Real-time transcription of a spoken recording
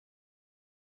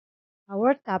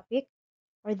Our topic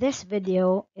for this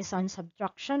video is on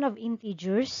subtraction of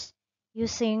integers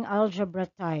using algebra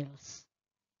tiles.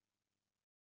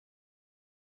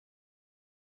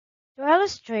 To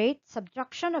illustrate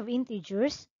subtraction of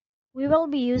integers, we will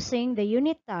be using the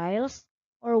unit tiles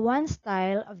or ones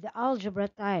tile of the algebra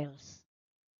tiles.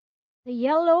 The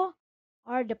yellow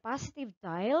are the positive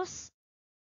tiles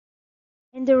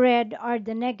and the red are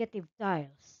the negative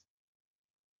tiles.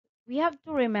 We have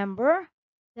to remember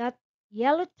that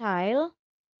yellow tile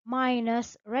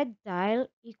minus red tile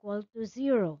equal to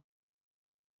 0.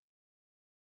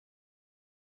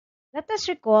 Let us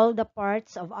recall the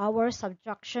parts of our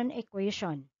subtraction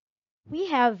equation. We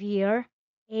have here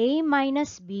a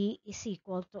minus b is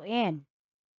equal to n.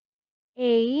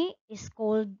 A is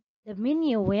called the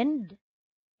minuend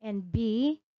and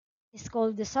b is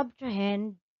called the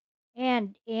subtrahend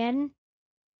and n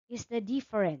is the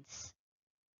difference.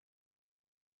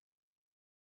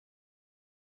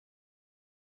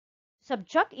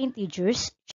 Subtract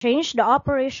integers, change the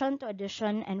operation to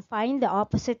addition and find the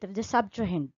opposite of the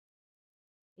subtrahend.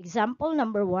 Example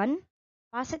number 1,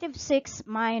 positive 6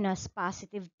 minus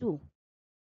positive 2.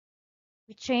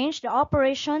 We change the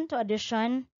operation to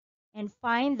addition and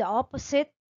find the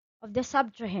opposite of the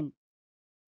subtrahend.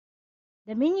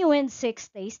 The minuend 6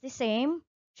 stays the same,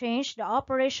 change the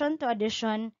operation to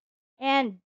addition,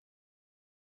 and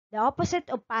the opposite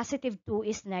of positive 2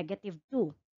 is negative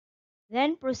 2.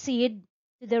 Then proceed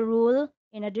to the rule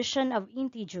in addition of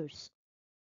integers.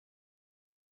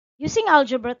 Using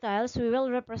algebra tiles, we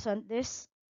will represent this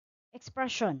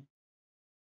expression.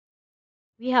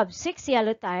 We have 6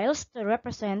 yellow tiles to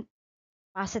represent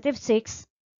positive 6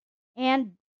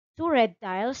 and 2 red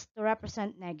tiles to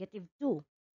represent negative 2.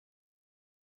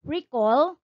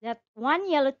 Recall that 1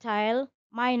 yellow tile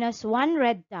minus 1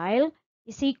 red tile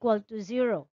is equal to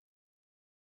 0.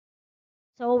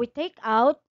 So we take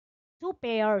out 2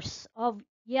 pairs of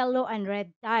yellow and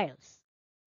red tiles.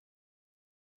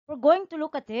 We're going to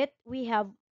look at it. We have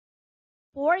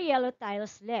 4 yellow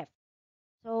tiles left.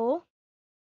 So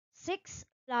 6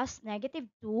 plus negative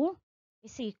 2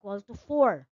 is equal to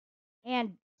 4.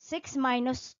 And 6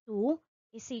 minus 2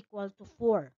 is equal to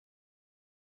 4.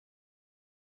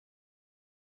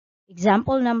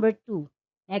 Example number 2,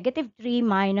 negative 3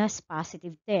 minus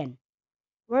positive 10.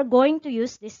 We're going to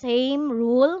use the same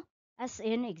rule as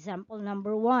in example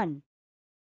number 1.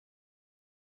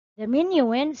 The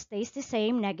minuend stays the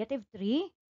same, negative 3.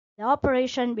 The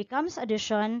operation becomes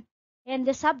addition, and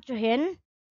the subtrahend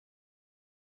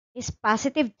is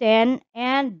positive 10,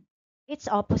 and its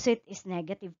opposite is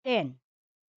negative 10.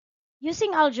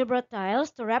 Using algebra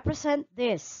tiles to represent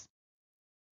this,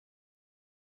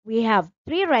 we have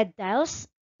 3 red tiles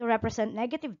to represent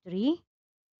negative 3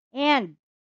 and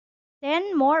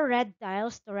 10 more red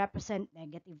tiles to represent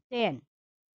negative 10.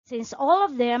 Since all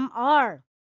of them are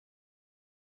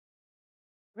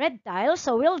red tiles,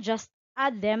 so we'll just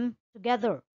add them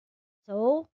together.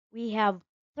 So we have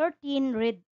 13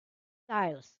 red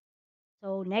tiles.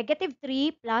 So negative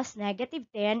 3 plus negative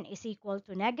 10 is equal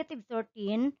to negative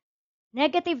 13.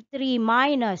 Negative 3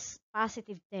 minus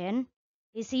positive 10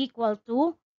 is equal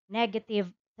to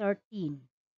negative 13.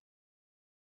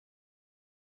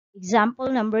 Example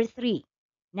number 3,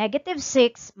 negative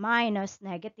 6 minus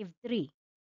negative 3.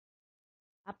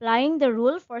 Applying the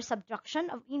rule for subtraction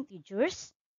of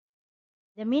integers,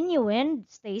 the minuend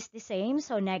stays the same,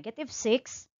 so negative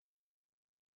 6.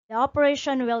 The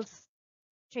operation will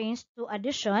change to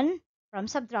addition from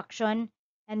subtraction,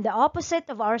 and the opposite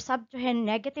of our subtrahend,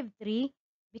 negative 3,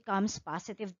 becomes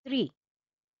positive 3.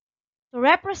 To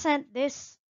represent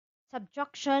this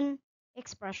subtraction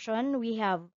expression, we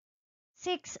have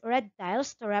 6 red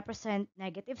tiles to represent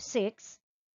negative 6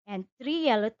 and 3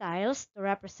 yellow tiles to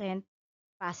represent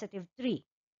positive 3.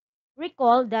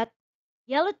 Recall that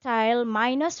yellow tile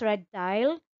minus red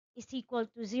tile is equal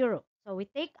to 0. So we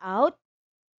take out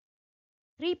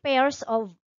 3 pairs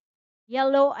of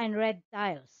yellow and red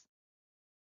tiles.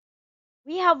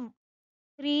 We have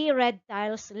 3 red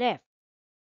tiles left,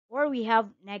 or we have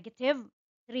negative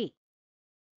 3.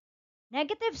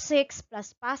 Negative 6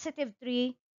 plus positive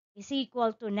 3 is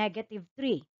equal to negative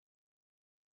 3.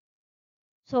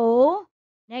 So,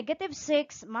 negative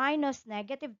 6 minus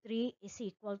negative 3 is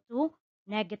equal to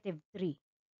negative 3.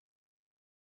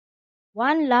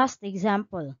 One last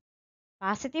example.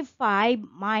 Positive 5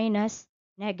 minus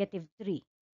negative 3.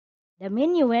 The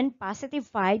minuend positive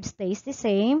 5 stays the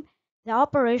same. The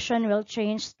operation will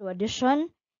change to addition,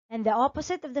 and the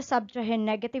opposite of the subtrahend,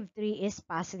 negative 3, is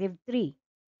positive 3.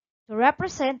 To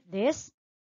represent this,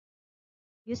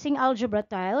 using algebra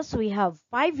tiles, we have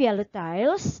 5 yellow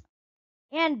tiles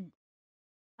and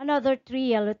another 3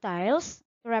 yellow tiles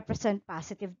to represent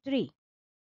positive 3.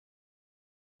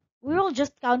 We will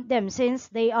just count them since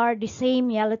they are the same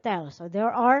yellow tiles. So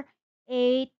there are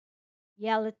 8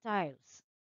 yellow tiles,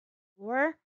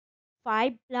 or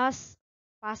 5 plus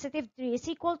positive 3 is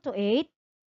equal to 8,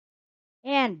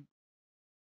 and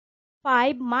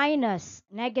 5 minus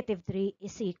negative 3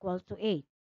 is equal to 8.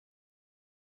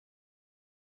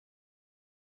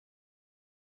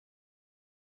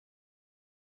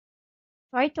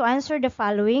 Try to answer the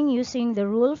following using the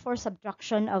rule for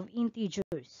subtraction of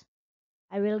integers.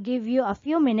 I will give you a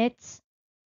few minutes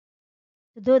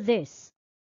to do this,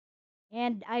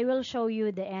 and I will show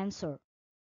you the answer.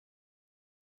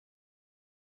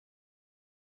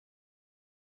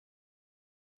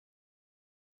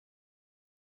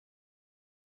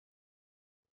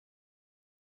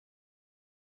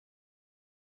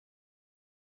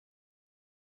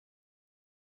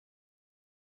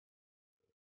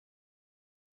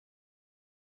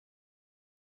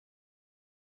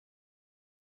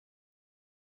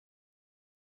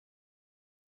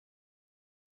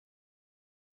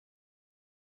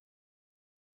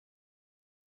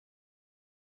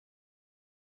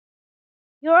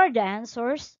 Here are the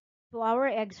answers to our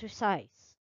exercise.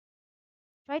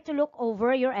 Try to look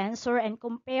over your answer and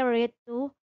compare it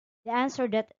to the answer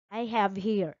that I have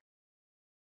here.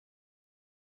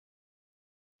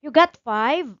 You got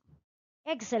 5?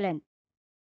 Excellent.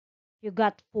 You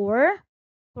got 4?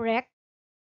 Correct.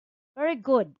 Very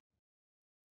good.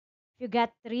 If you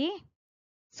got 3,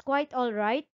 it's quite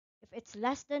alright. If it's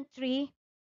less than 3,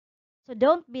 so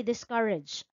don't be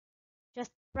discouraged.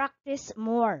 Just practice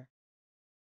more.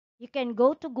 You can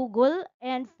go to Google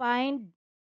and find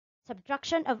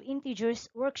subtraction of integers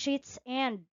worksheets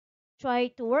and try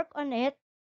to work on it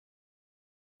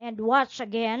and watch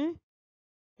again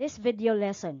this video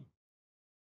lesson.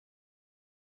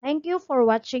 Thank you for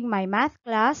watching my math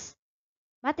class,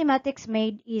 Mathematics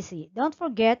Made Easy. Don't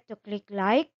forget to click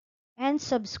like and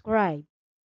subscribe.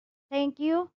 Thank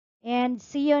you and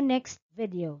see you next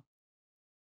video.